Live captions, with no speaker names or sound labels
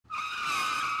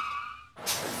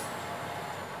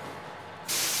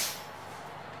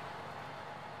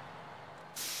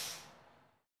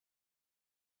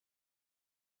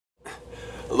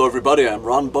Hello everybody, I'm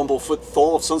Ron Bumblefoot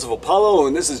Thal of Sons of Apollo,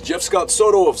 and this is Jeff Scott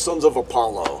Soto of Sons of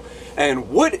Apollo. And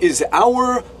what is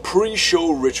our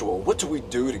pre-show ritual? What do we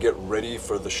do to get ready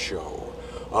for the show?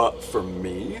 For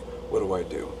me, what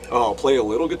do? I'll play a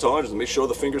little guitar just to make sure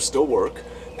the fingers still work.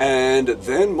 And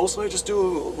then mostly I just do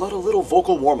a lot of little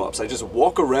vocal warm-ups. I just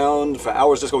walk around for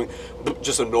hours just going,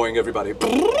 just annoying everybody.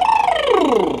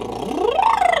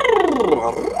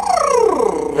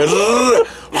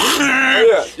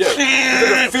 Yeah.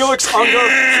 Felix Unger.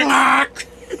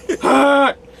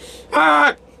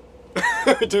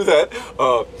 Do that.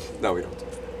 No, we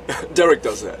don't. Derek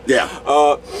does that. Yeah.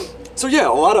 So yeah,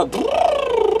 a lot of.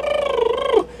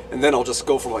 And then I'll just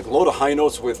go from like low to high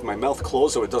notes with my mouth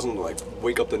closed so it doesn't like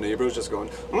wake up the neighbors, just going.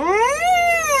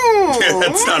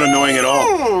 That's not annoying at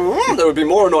all. That would be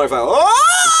more annoying if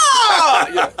I.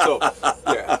 Yeah. So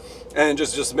yeah. And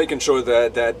just making sure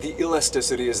that the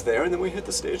elasticity is there, and then we hit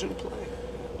the stage and play.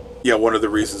 Yeah, one of the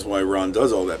reasons why Ron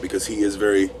does all that, because he is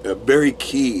a very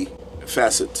key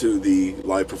facet to the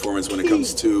live performance when it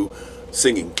comes to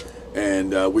singing.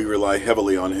 And we rely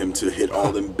heavily on him to hit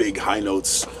all them big high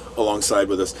notes alongside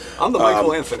with us. I'm the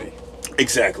Michael Anthony.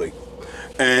 Exactly.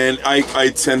 And I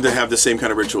tend to have the same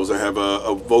kind of rituals. I have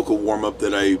a vocal warm-up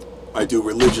that I do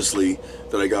religiously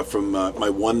that I got from my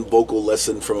one vocal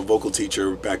lesson from a vocal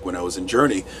teacher back when I was in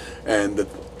Journey. And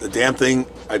the damn thing,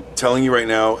 I'm telling you right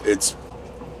now, it's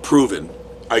proven.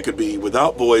 I could be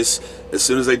without voice. As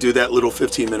soon as I do that little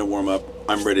 15-minute warm-up,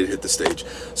 I'm ready to hit the stage.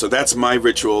 So that's my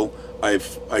ritual. I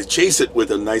chase it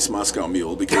with a nice Moscow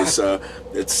Mule because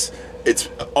it's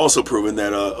also proven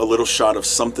that a little shot of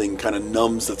something kind of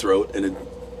numbs the throat, and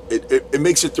it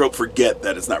makes your throat forget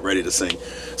that it's not ready to sing.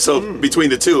 So between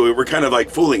the two, we're kind of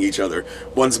like fooling each other.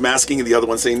 One's masking and the other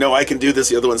one's saying, no, I can do this.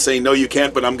 The other one's saying, no, you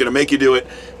can't, but I'm going to make you do it.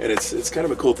 And it's kind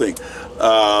of a cool thing.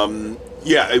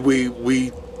 Yeah,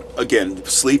 we again,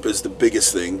 sleep is the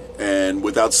biggest thing. And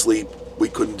without sleep, we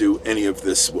couldn't do any of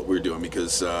this, what we're doing,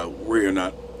 because we are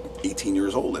not 18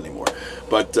 years old anymore.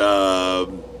 But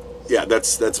yeah,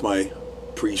 that's my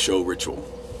pre-show ritual.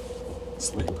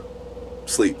 Sleep.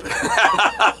 Sleep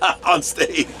on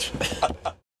stage.